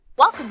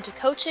Welcome to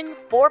Coaching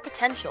for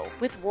Potential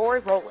with Rory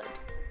Rowland.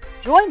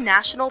 Join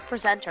national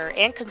presenter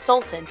and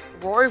consultant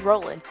Rory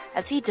Rowland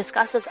as he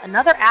discusses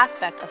another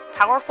aspect of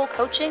powerful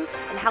coaching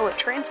and how it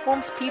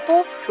transforms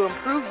people to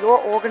improve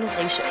your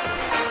organization.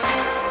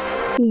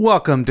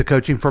 Welcome to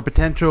Coaching for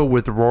Potential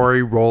with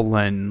Rory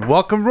Rowland.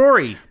 Welcome,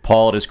 Rory.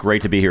 Paul, it is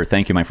great to be here.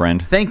 Thank you, my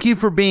friend. Thank you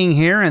for being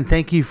here, and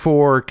thank you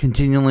for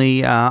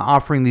continually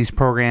offering these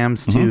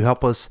programs to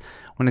help us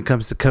when it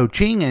comes to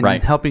coaching and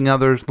helping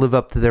others live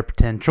up to their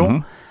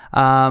potential.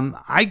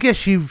 I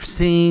guess you've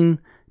seen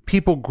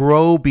people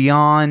grow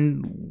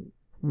beyond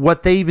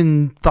what they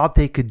even thought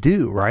they could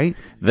do, right?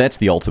 That's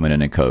the ultimate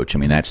in a coach. I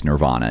mean, that's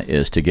nirvana,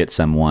 is to get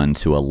someone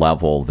to a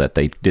level that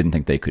they didn't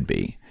think they could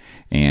be.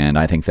 And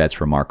I think that's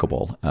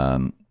remarkable.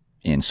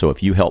 And so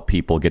if you help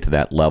people get to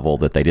that level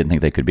that they didn't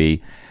think they could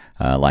be,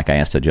 like I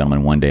asked a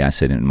gentleman one day, I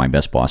said in my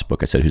Best Boss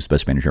book, I said, who's the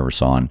best manager you ever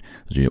saw? And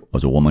it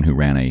was a woman who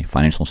ran a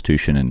financial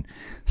institution in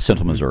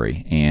Central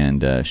Missouri.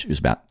 And she was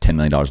about $10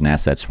 million in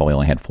assets, probably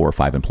only had 4 or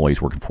 5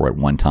 employees working for her at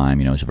one time.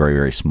 You know, it's very,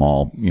 very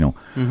small,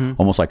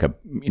 almost like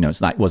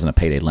it wasn't a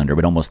payday lender,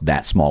 but almost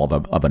that small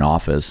of an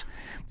office,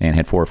 and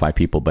had 4 or 5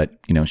 people. But,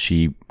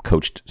 she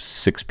coached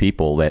 6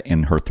 people that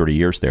in her 30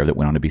 years there that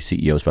went on to be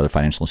CEOs for other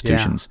financial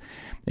institutions. Yeah.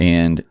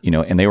 And,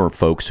 and they were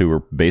folks who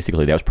were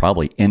basically, that was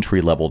probably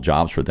entry-level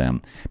jobs for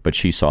them, but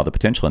she saw the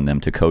potential in them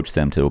to coach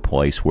them to a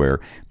place where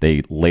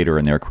they later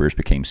in their careers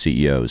became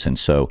CEOs. And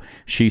so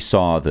she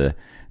saw the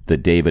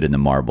David and the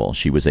marble.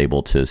 She was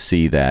able to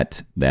see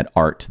that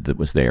art that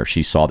was there.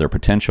 She saw their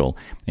potential,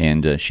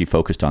 and she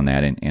focused on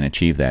that and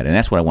achieved that. And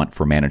that's what I want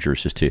for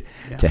managers, is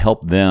to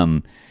help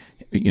them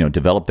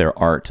develop their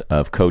art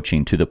of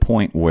coaching to the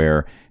point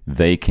where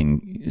they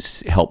can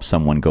help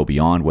someone go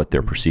beyond what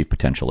their perceived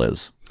potential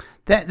is.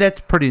 That's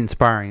pretty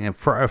inspiring. And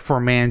for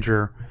a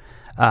manager,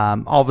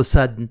 all of a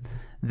sudden,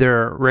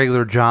 their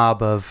regular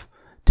job of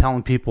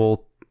telling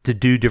people to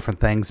do different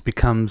things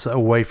becomes a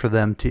way for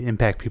them to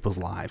impact people's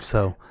lives.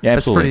 So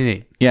that's pretty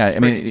neat. Yeah,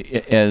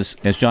 as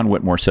John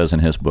Whitmore says in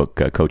his book,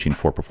 Coaching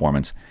for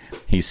Performance,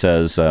 he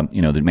says,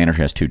 the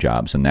manager has 2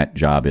 jobs, and that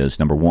job is,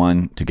 number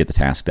 1, to get the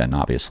task done,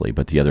 obviously,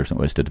 but the other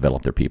is to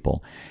develop their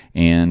people.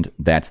 And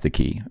that's the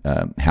key.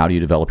 How do you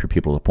develop your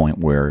people to the point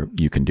where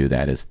you can do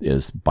that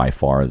is by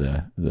far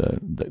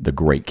the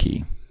great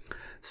key.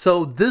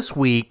 So this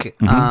week,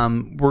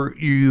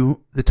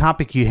 the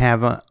topic you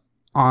have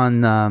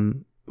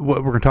on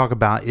what we're going to talk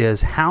about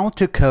is how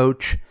to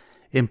coach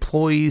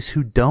employees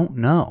who don't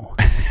know.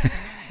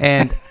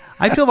 And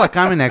I feel like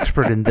I'm an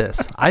expert in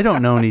this. I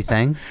don't know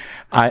anything.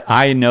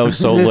 I know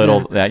so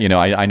little that,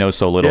 I know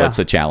so little. Yeah. It's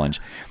a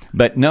challenge.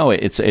 But no,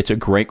 it's a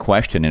great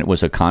question. And it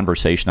was a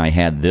conversation I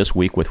had this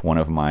week with one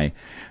of my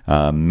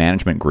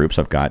management groups.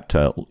 I've got,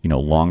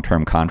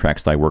 long-term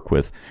contracts that I work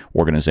with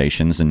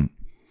organizations.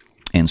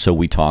 And so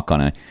we talk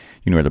on a,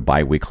 either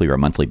bi-weekly or a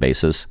monthly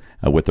basis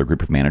with their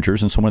group of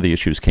managers. And some of the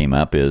issues came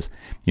up is,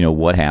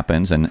 what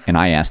happens? And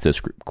I asked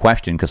this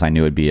question because I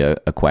knew it'd be a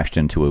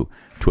question to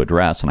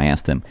address. And I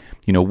asked them,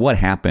 what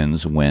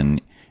happens when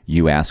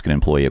you ask an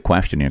employee a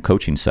question in a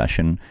coaching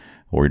session,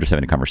 or you're just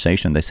having a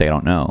conversation, they say, I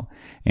don't know.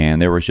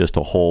 And there was just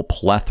a whole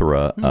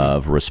plethora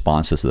of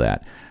responses to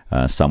that.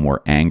 Some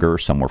were anger,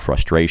 some were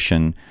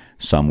frustration,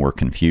 some were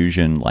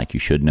confusion, like you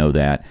should know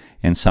that,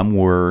 and some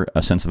were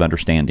a sense of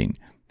understanding.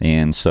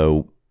 And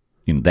so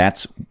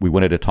we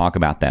wanted to talk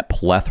about that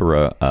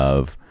plethora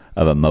of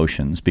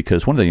emotions,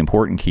 because one of the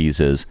important keys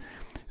is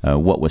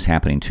what was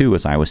happening too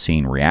is I was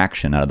seeing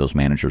reaction out of those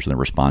managers and their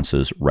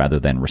responses rather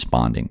than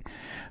responding.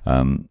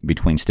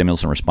 Between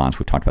stimulus and response,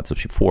 we've talked about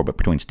this before, but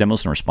between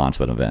stimulus and response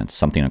of an event,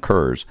 something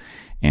occurs,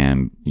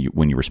 and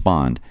when you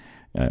respond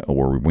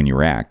or when you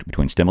react,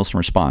 between stimulus and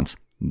response,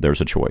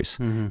 there's a choice.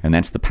 And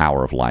that's the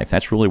power of life.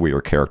 That's really where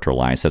your character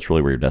lies. That's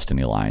really where your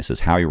destiny lies, is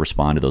how you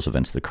respond to those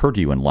events that occur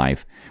to you in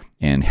life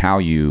and how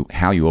you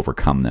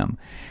overcome them.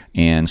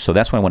 And so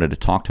that's what I wanted to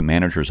talk to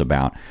managers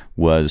about,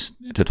 was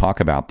to talk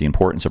about the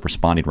importance of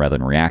responding rather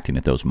than reacting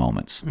at those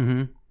moments.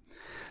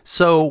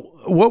 So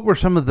what were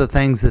some of the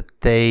things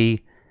that they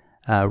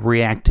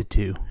reacted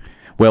to?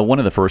 Well, one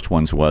of the first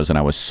ones was, and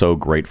I was so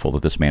grateful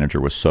that this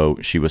manager was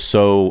she was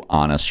so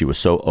honest, she was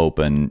so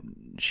open,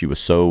 she was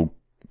so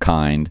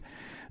kind.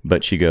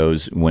 But she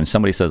goes, when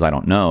somebody says, I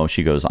don't know,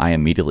 she goes, I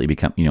immediately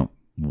become,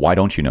 why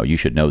don't you know? You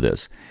should know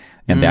this.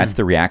 And that's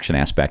the reaction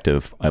aspect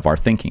of our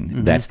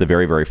thinking. That's the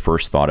very, very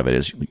first thought of it,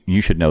 is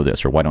you should know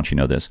this, or why don't you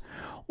know this?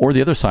 Or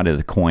the other side of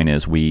the coin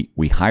is we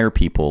hire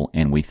people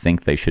and we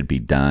think they should be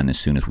done as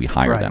soon as we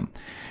hire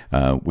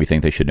them. We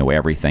think they should know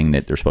everything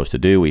that they're supposed to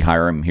do. We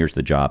hire them, here's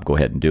the job, go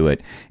ahead and do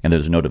it. And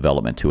there's no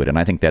development to it. And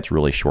I think that's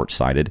really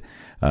short-sighted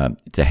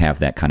to have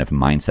that kind of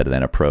mindset and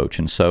that approach.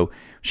 And so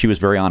she was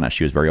very honest.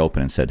 She was very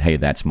open and said, hey,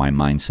 that's my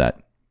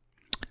mindset.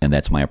 And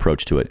that's my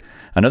approach to it.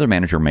 Another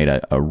manager made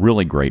a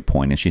really great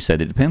point, and she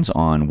said it depends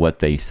on what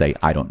they say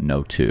I don't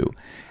know to.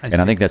 I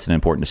think that's an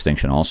important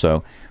distinction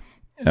also.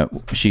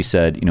 She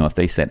said, if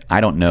they said,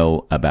 I don't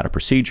know about a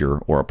procedure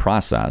or a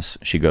process,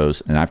 she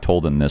goes, and I've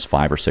told them this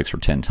 5 or 6 or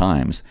 10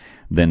 times,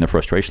 then the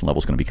frustration level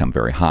is going to become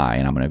very high,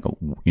 and I'm going to go,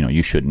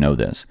 you should know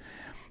this.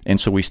 And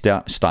so we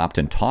stopped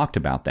and talked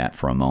about that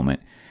for a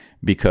moment,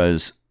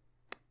 because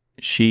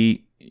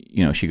she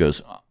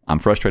goes, I'm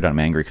frustrated, I'm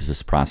angry because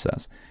it's a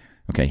process.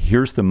 Okay,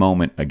 here's the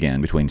moment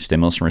again between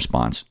stimulus and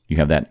response. You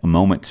have that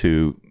moment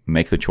to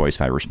make the choice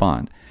how to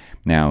respond.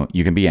 Now,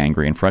 you can be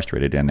angry and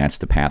frustrated, and that's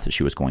the path that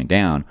she was going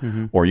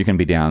down, or you can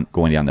be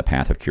going down the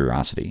path of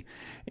curiosity.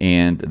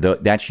 And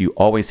you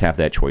always have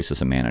that choice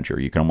as a manager.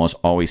 You can almost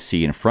always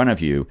see in front of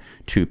you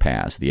two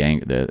paths, the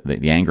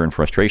anger and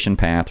frustration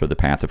path, or the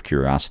path of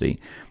curiosity,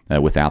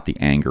 without the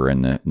anger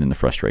and the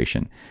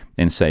frustration.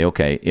 And say,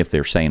 okay, if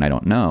they're saying I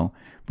don't know,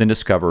 then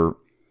discover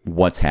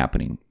what's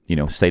happening.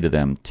 Say to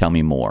them, tell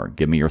me more.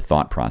 Give me your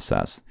thought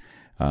process.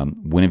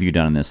 When have you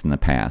done this in the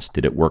past?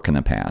 Did it work in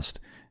the past?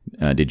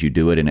 Did you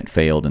do it and it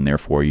failed, and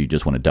therefore you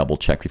just want to double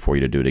check before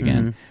you do it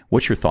again?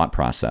 What's your thought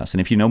process?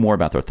 And if you know more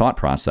about their thought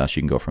process,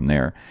 you can go from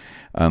there.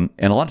 And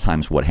a lot of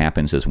times what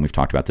happens is, and we've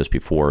talked about this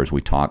before, is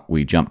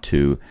we jump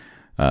to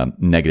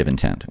negative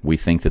intent. We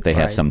think that they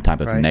have some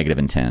type of negative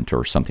intent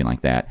or something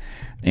like that.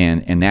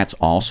 And that's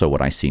also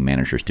what I see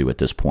managers do at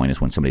this point, is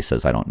when somebody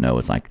says, I don't know,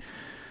 it's like,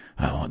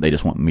 oh, they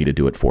just want me to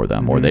do it for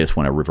them, or they just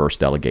want to reverse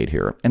delegate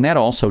here. And that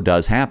also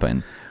does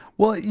happen.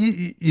 Well,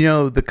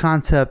 the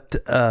concept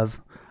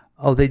of,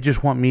 oh, they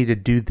just want me to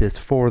do this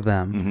for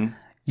them.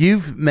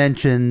 You've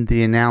mentioned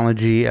the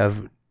analogy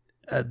of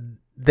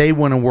they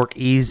want to work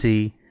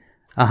easy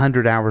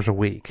 100 hours a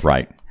week.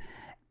 Right.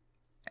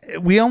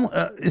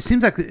 It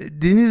seems like,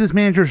 do any of those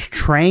managers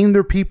train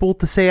their people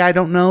to say, I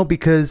don't know?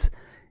 Because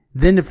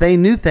then if they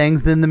knew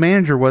things, then the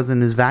manager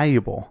wasn't as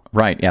valuable.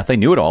 Right. Yeah. If they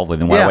knew it all,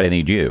 then why would they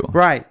need you?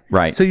 Right.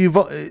 Right. So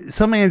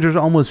some managers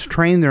almost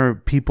train their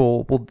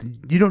people. Well,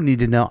 you don't need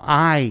to know.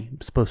 I'm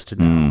supposed to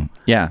know.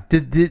 Yeah.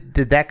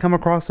 Did that come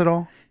across at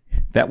all?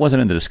 That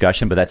wasn't in the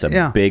discussion, but that's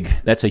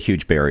a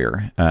huge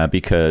barrier,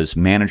 because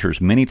managers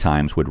many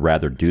times would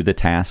rather do the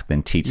task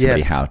than teach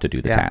somebody how to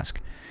do the task.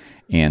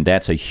 And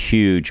that's a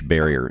huge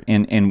barrier.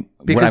 And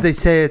because they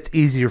say it's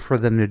easier for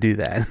them to do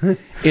that.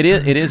 It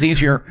is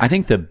easier. I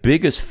think the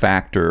biggest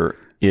factor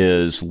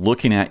is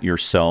looking at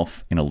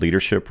yourself in a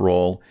leadership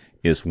role,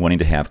 is wanting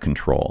to have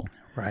control.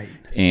 Right.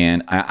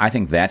 And I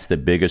think that's the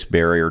biggest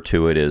barrier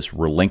to it, is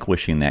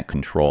relinquishing that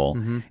control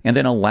and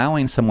then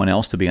allowing someone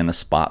else to be in the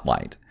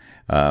spotlight.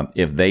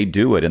 If they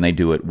do it and they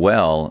do it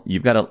well,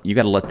 you've got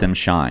to let them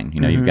shine.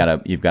 You've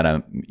got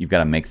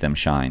to make them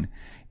shine.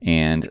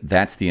 And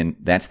that's the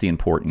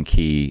important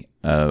key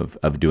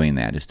of doing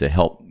that, is to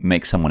help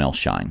make someone else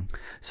shine.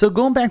 So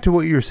going back to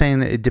what you were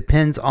saying, it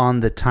depends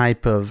on the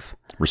type of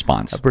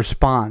response.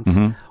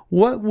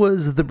 What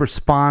was the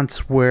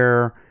response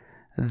where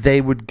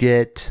they would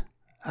get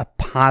a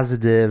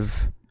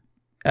positive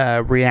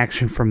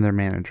reaction from their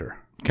manager?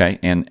 Okay,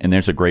 and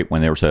there's a great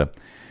one. There was one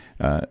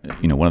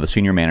of the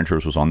senior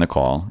managers was on the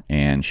call,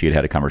 and she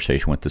had a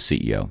conversation with the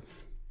CEO,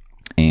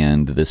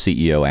 and the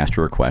CEO asked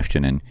her a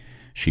question, and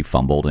she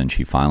fumbled, and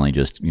she finally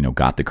just,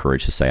 got the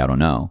courage to say, I don't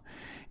know.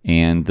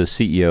 And the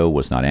CEO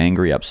was not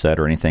angry, upset,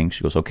 or anything.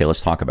 She goes, okay, let's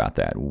talk about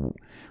that.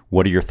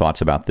 What are your thoughts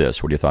about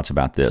this? What are your thoughts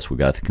about this? We've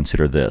got to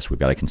consider this. We've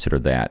got to consider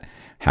that.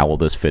 How will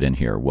this fit in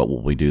here? What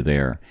will we do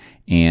there?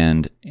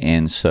 And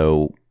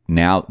so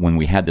now when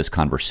we had this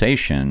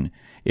conversation,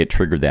 it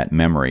triggered that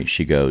memory.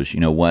 She goes, you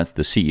know what?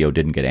 The CEO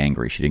didn't get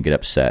angry. She didn't get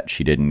upset.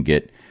 She didn't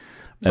get...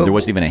 there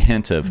wasn't even a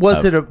hint of...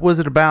 Was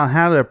it about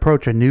how to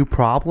approach a new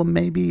problem,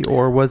 maybe?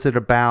 Or was it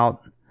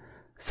about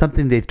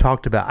something they've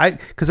talked about?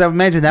 Because I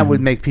imagine that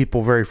would make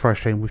people very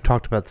frustrated. We've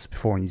talked about this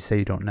before, and you say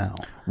you don't know.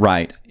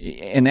 Right.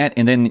 And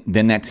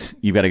then that's...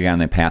 You've got to get on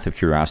the path of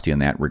curiosity in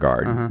that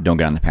regard. Don't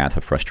get on the path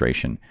of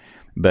frustration.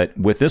 But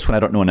with this one, I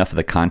don't know enough of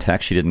the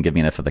context. She didn't give me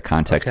enough of the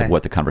context of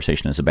what the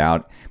conversation is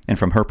about. And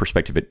from her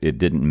perspective, it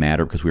didn't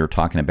matter, because we were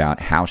talking about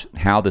how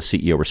the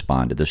CEO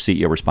responded. The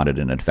CEO responded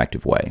in an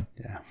effective way.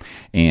 Yeah.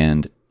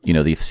 And, the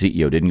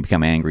CEO didn't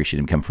become angry. She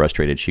didn't become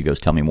frustrated. She goes,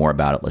 tell me more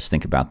about it. Let's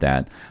think about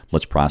that.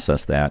 Let's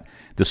process that.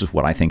 This is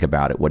what I think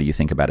about it. What do you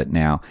think about it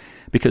now?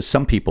 Because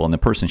some people, and the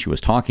person she was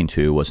talking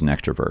to was an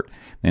extrovert.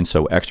 And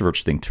so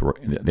extroverts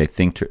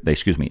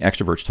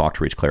extroverts talk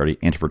to reach clarity.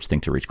 Introverts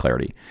think to reach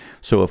clarity.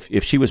 So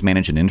if she was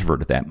managing an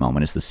introvert at that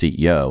moment as the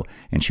CEO,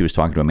 and she was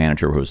talking to a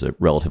manager who was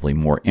relatively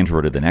more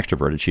introverted than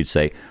extroverted, she'd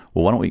say,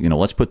 well, why don't we,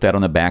 let's put that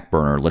on the back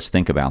burner. Let's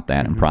think about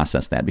that and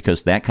process that,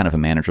 because that kind of a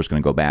manager is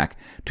going to go back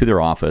to their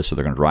office, or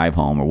they're going to drive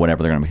home, or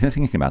whatever. They're going to be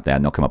thinking about that,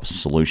 and they'll come up with some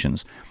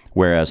solutions.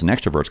 Whereas an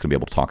extrovert's going to be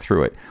able to talk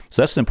through it.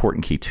 So that's an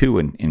important key, too,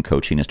 in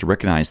coaching, is to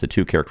recognize the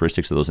two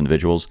characteristics of those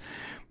individuals.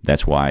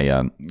 That's why,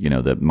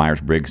 the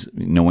Myers-Briggs,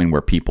 knowing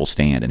where people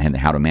stand and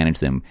how to manage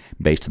them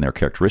based on their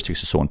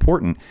characteristics is so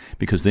important,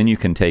 because then you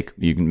can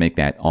make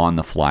that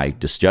on-the-fly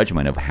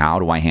judgment of, how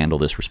do I handle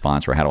this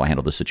response, or how do I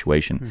handle this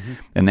situation?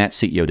 And that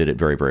CEO did it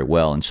very, very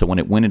well. And so when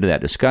it went into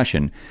that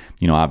discussion,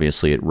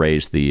 obviously it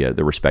raised the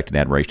respect and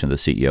admiration of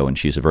the CEO, and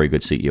she's a very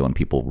good CEO, and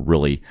people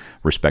really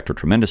respect her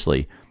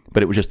tremendously.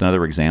 But it was just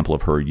another example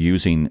of her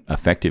using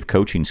effective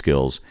coaching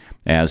skills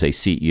as a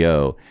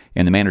CEO.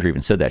 And the manager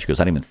even said that. She goes,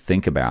 I didn't even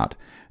think about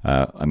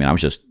I mean, I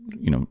was just,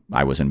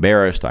 I was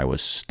embarrassed. I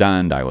was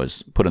stunned. I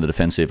was put on the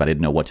defensive. I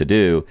didn't know what to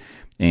do.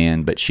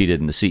 But she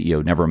didn't. The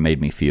CEO never made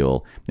me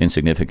feel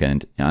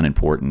insignificant,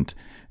 unimportant.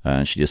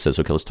 She just says,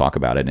 okay, let's talk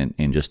about it,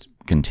 and just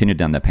continued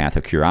down the path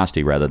of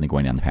curiosity rather than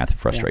going down the path of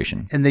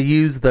frustration. And they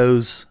use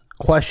those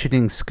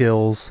questioning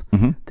skills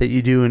that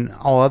you do in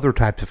all other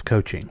types of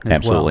coaching as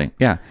Absolutely. well.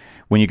 Yeah.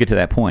 When you get to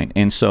that point.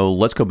 And so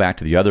let's go back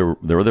to the other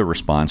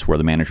response where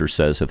the manager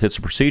says, if it's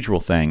a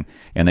procedural thing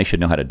and they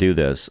should know how to do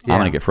this, I'm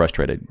going to get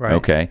frustrated. Right.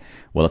 Okay.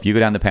 Well, if you go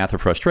down the path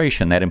of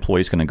frustration, that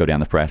employee is going to go down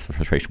the path of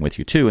frustration with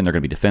you too, and they're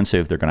going to be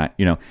defensive. They're going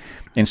to,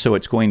 and so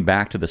it's going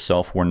back to the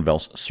self-one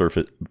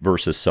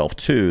versus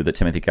self-two that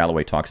Timothy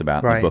Galloway talks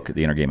about in the book,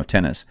 The Inner Game of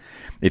Tennis.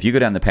 If you go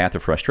down the path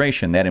of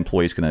frustration, that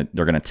employee is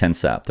they're going to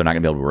tense up. They're not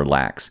going to be able to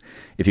relax.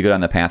 If you go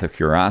down the path of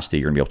curiosity,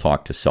 you're going to be able to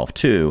talk to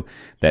self-two,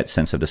 that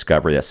sense of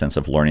discovery, that sense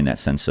of learning, that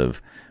sense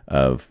of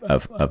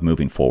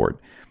moving forward.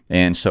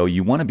 And so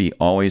you want to be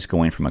always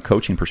going from a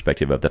coaching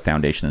perspective of the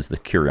foundation is the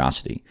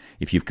curiosity.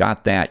 If you've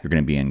got that, you're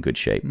going to be in good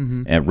shape,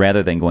 and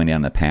rather than going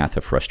down the path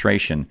of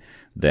frustration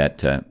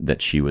that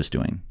she was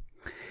doing.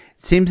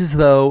 It seems as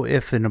though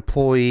if an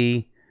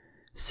employee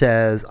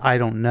says, I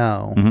don't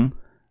know,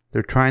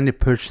 they're trying to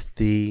push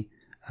the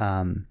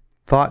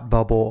thought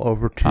bubble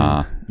over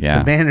to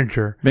the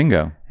manager.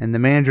 Bingo. And the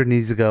manager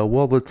needs to go,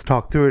 well, let's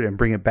talk through it and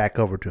bring it back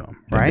over to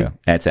him, right? Bingo.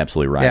 That's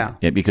absolutely right.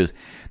 Yeah, because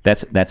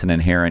that's an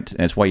inherent.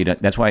 That's why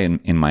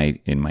in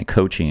my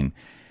coaching,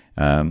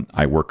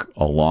 I work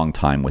a long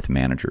time with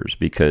managers,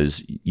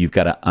 because you've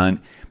got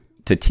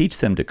to teach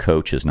them to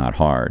coach is not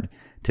hard.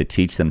 To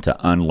teach them to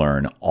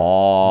unlearn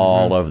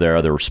all of their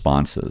other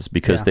responses,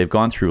 because they've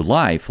gone through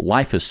life.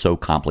 Life is so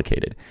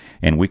complicated,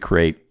 and we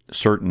create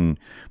certain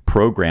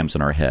programs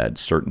in our head,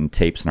 certain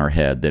tapes in our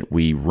head that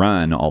we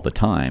run all the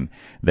time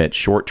that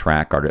short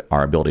track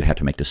our ability to have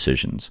to make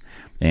decisions.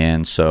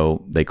 And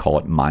so they call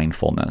it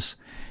mindfulness.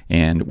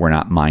 And we're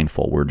not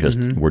mindful. We're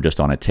just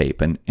on a tape.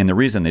 And the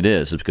reason it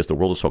is because the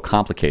world is so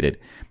complicated.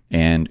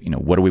 And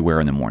what do we wear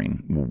in the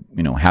morning?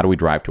 How do we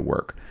drive to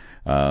work?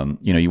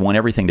 You want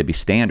everything to be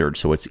standard,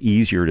 so it's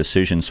easier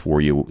decisions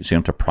for you, so you don't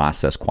have to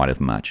process quite as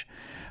much.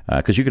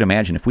 Because you can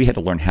imagine if we had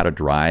to learn how to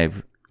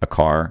drive a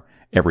car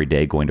every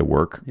day going to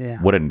work,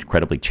 what an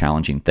incredibly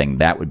challenging thing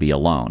that would be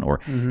alone. Or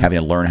having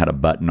to learn how to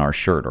button our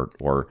shirt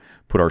or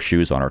put our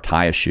shoes on or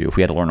tie a shoe. If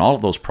we had to learn all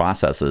of those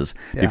processes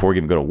before we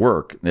even go to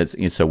work,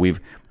 so we've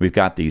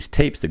got these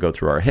tapes that go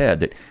through our head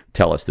that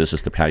tell us this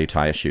is how you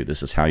tie a shoe,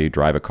 this is how you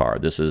drive a car,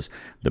 this is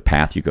the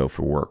path you go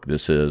for work,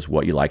 this is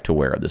what you like to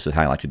wear, this is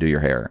how you like to do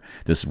your hair,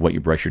 this is what you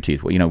brush your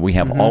teeth with. We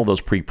have all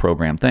those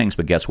pre-programmed things,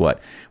 but guess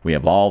what? We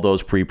have all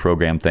those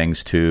pre-programmed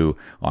things too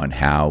on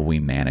how we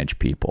manage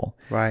people.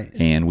 Right.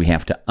 And we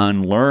have to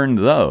unlearn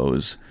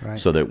those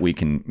so that we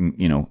can,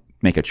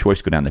 make a choice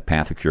to go down the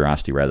path of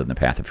curiosity rather than the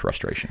path of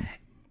frustration.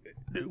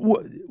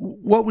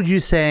 What would you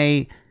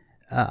say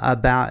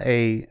about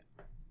a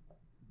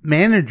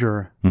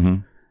manager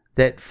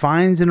that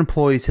finds an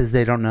employee, says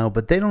they don't know,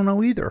 but they don't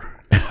know either?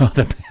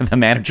 The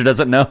manager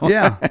doesn't know?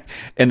 Yeah.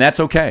 And that's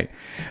okay.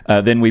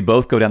 Then we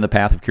both go down the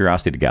path of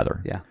curiosity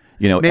together. Yeah.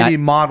 Maybe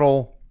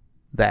model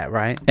that,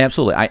 right?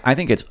 Absolutely. I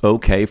think it's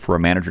okay for a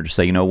manager to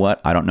say, you know what,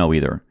 I don't know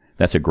either.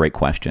 That's a great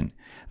question.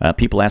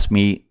 People ask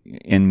me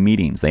in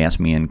meetings, they ask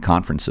me in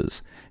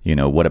conferences,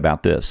 what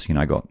about this?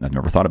 I go, I've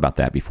never thought about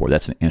that before.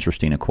 That's an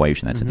interesting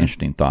equation. That's an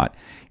interesting thought.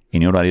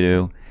 And you know what I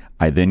do?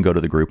 I then go to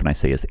the group and I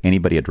say, has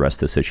anybody addressed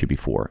this issue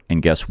before?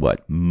 And guess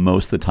what?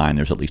 Most of the time,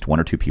 there's at least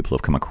one or two people who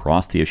have come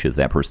across the issue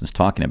that person's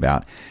talking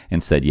about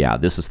and said, yeah,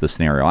 this is the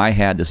scenario I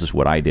had, this is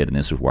what I did, and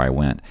this is where I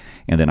went.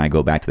 And then I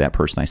go back to that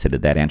person. I said,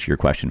 did that answer your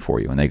question for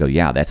you? And they go,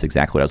 yeah, that's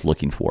exactly what I was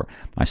looking for.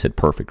 I said,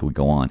 perfect. We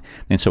go on.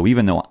 And so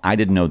even though I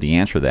didn't know the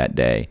answer that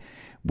day,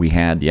 we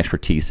had the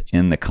expertise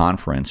in the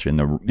conference, in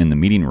the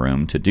meeting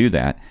room to do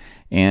that,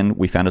 and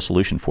we found a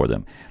solution for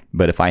them.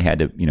 But if I had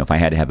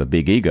to, have a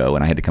big ego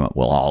and I had to come up,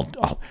 well,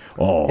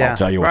 I'll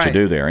tell you what to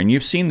do there. And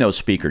you've seen those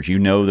speakers,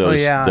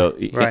 those,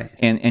 right?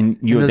 And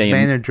those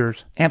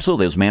managers,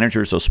 absolutely, those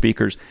managers, those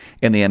speakers,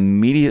 and they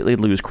immediately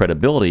lose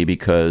credibility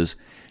because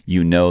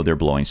they're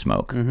blowing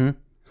smoke. And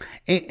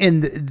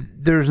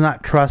there's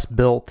not trust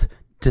built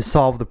to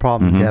solve the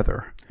problem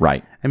together.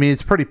 Right. I mean,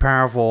 it's pretty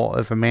powerful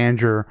if a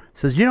manager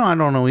says, I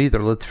don't know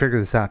either. Let's figure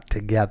this out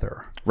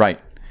together. Right.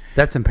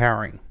 That's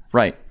empowering.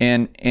 Right.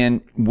 And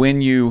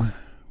when you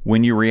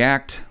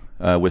react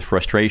with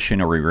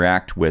frustration or you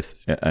react with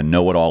a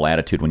know-it-all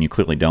attitude when you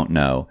clearly don't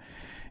know,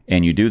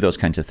 and you do those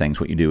kinds of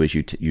things, what you do is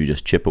you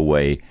just chip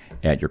away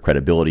at your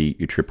credibility,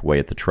 you chip away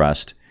at the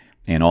trust,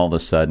 and all of a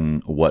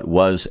sudden what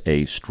was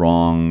a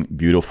strong,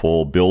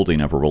 beautiful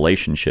building of a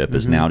relationship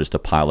is now just a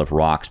pile of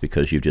rocks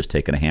because you've just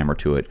taken a hammer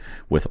to it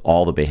with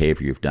all the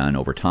behavior you've done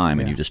over time,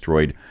 and you've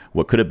destroyed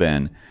what could have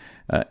been.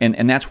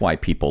 And that's why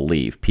people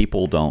leave.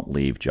 People don't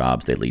leave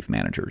jobs, they leave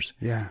managers.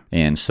 Yeah.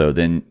 And so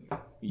then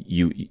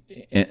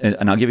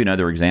and I'll give you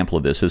another example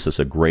of this. This is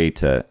a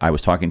great, I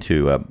was talking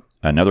to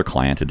another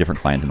client, a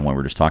different client than the one we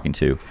were just talking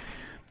to,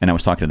 and I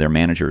was talking to their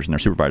managers and their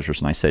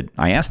supervisors, and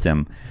I asked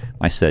them,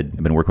 I've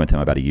been working with them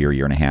about a year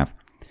and a half,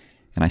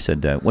 And I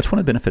said, what's one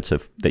of the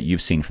benefits that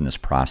you've seen from this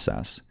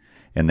process?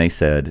 And they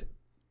said,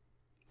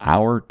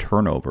 our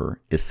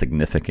turnover is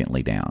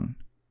significantly down.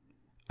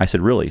 I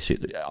said, really?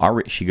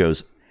 She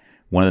goes,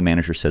 one of the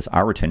managers says,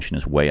 our retention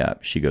is way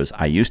up. She goes,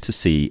 I used to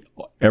see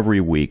every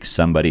week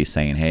somebody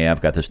saying, hey,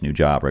 I've got this new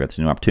job, or I got this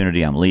new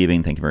opportunity, I'm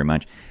leaving, thank you very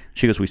much.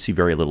 She goes, we see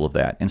very little of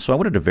that. And so I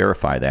wanted to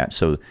verify that.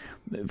 So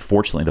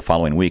fortunately, the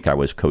following week, I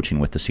was coaching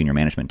with the senior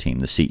management team,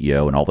 the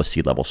CEO, and all the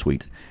C-level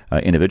suite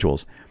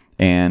individuals.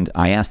 And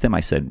I asked them, I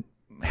said,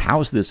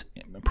 how's this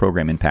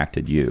program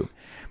impacted you?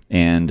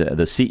 And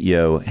the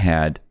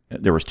CEO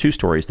there was 2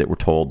 stories that were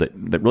told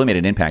that really made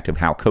an impact of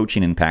how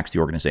coaching impacts the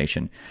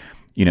organization.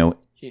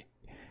 It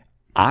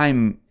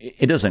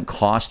doesn't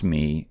cost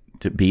me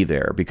to be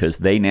there because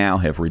they now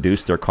have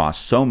reduced their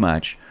costs so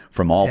much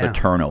from all the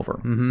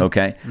turnover. Mm-hmm.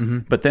 Okay. Mm-hmm.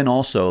 But then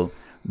also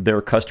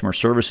their customer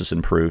service has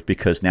improved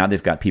because now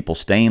they've got people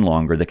staying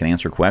longer that can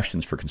answer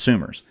questions for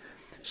consumers.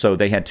 So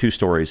they had 2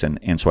 stories.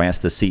 And so I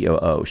asked the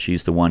COO,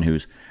 she's the one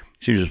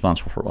she's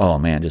responsible for,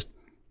 just,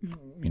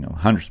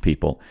 hundreds of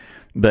people.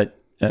 But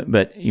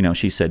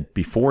she said,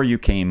 before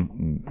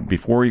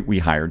we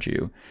hired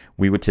you,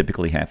 we would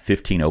typically have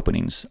 15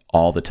 openings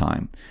all the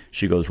time.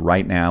 She goes,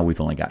 right now,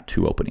 we've only got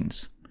 2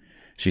 openings.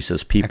 She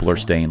says, people are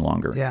staying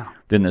longer. Yeah.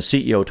 Then the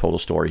CEO told a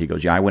story. He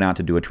goes, I went out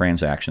to do a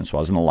transaction. So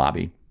I was in the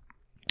lobby.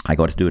 I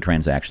go out to do a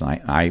transaction.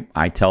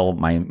 I tell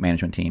my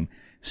management team,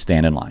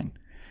 stand in line.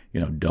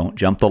 Don't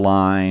jump the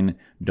line.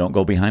 Don't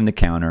go behind the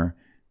counter.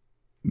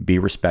 Be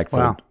respectful.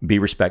 Wow. Be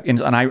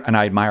respectful. And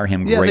I admire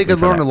him greatly. Yeah, they could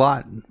learn a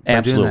lot.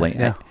 Absolutely.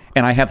 Yeah.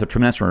 And I have a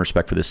tremendous amount of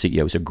respect for the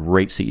CEO. He's a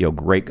great CEO,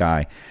 great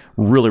guy.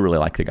 Really, really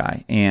like the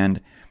guy.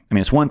 And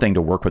it's one thing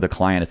to work with a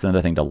client. It's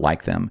another thing to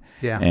like them.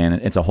 Yeah. And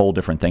it's a whole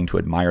different thing to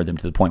admire them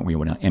to the point where you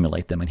want to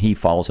emulate them. And he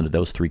falls into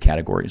those 3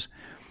 categories.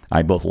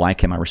 I both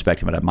like him, I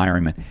respect him, and admire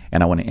him,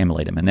 and I want to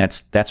emulate him. And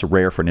that's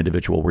rare for an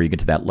individual where you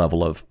get to that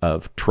level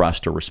of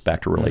trust or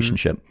respect or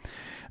relationship.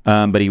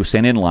 Mm-hmm. But he was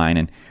standing in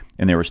line,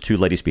 and there was 2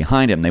 ladies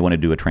behind him. They wanted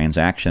to do a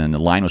transaction, and the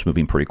line was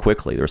moving pretty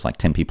quickly. There was like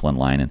 10 people in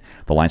line, and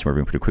the lines were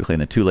moving pretty quickly.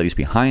 And the 2 ladies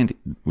behind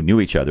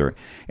knew each other,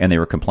 and they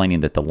were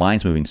complaining that the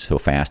line's moving so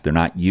fast. They're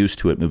not used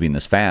to it moving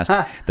this fast.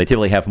 They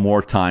typically have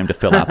more time to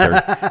fill out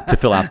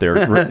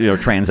their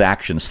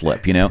transaction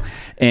slip,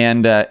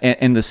 And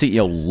the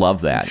CEO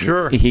loved that.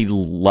 Sure, he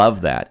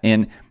loved that,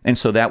 and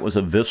so that was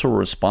a visceral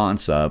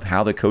response of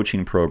how the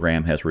coaching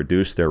program has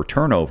reduced their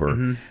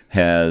turnover,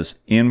 has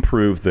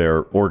improved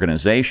their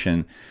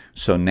organization.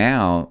 So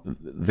now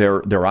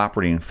they're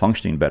operating and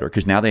functioning better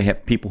because now they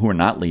have people who are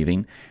not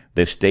leaving.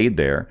 They've stayed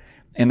there.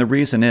 And the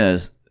reason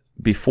is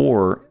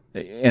before,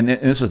 and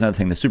this is another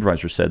thing the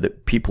supervisor said,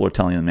 that people are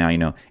telling them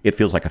now, it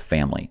feels like a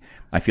family.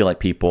 I feel like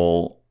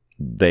people,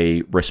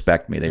 they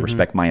respect me. They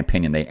respect my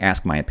opinion. They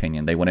ask my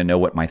opinion. They want to know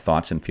what my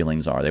thoughts and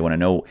feelings are. They want to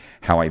know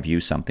how I view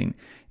something.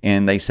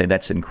 And they say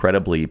that's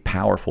incredibly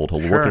powerful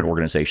to work at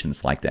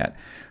organizations like that.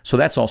 So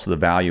that's also the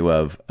value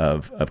of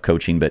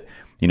coaching. But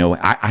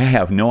I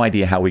have no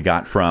idea how we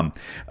got from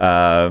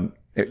how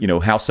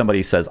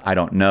somebody says I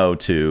don't know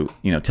to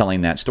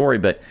telling that story.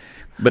 But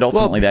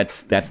ultimately,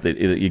 that's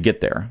you get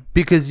there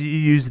because you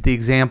use the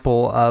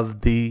example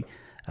of the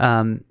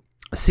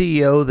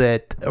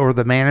CEO or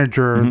the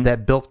manager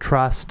that built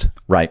trust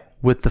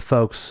with the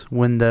folks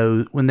when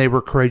they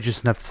were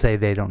courageous enough to say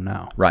they don't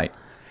know. Right.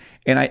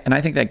 And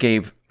I think that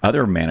gave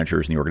other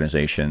managers in the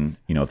organization,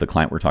 if the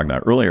client we were talking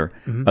about earlier,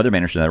 other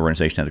managers in that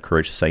organization had the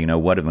courage to say,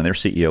 when their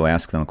CEO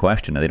asks them a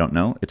question and they don't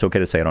know, it's okay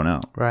to say I don't know.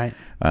 Right.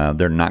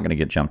 They're not going to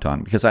get jumped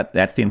on because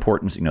that's the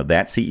importance.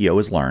 That CEO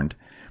has learned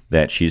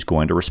that she's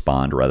going to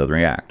respond rather than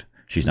react.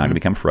 She's not going to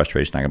become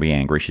frustrated. She's not going to be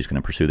angry. She's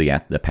going to pursue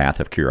the path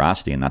of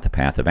curiosity and not the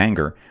path of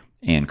anger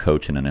and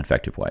coach in an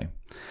effective way.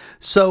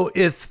 So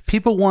if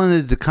people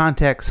wanted to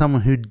contact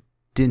someone who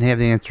didn't have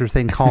the answers, they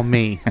can call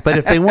me. But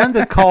if they wanted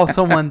to call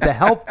someone to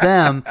help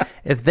them,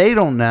 if they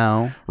don't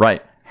know,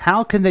 right,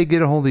 how can they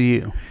get a hold of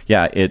you?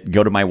 Yeah,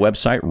 go to my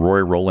website,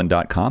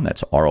 RoryRowland.com.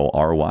 That's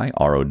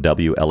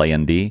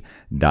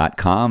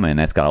RoryRowland.com, and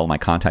that's got all my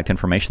contact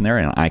information there,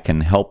 and I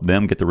can help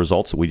them get the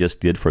results that we just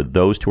did for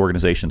those 2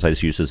 organizations I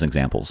just used as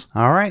examples.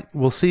 All right,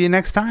 we'll see you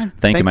next time.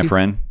 Thank you, my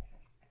friend.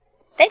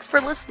 Thanks for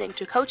listening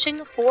to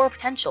Coaching for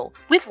Potential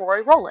with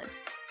Rory Rowland.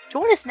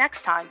 Join us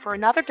next time for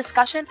another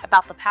discussion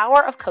about the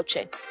power of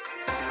coaching.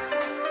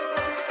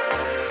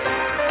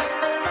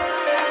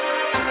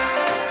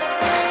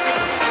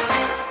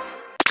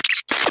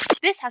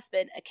 This has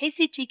been a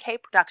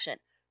KCTK production,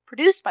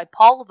 produced by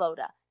Paul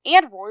Lavoda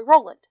and Rory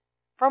Rowland.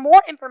 For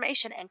more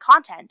information and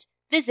content,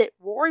 visit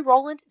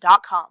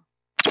RoryRowland.com.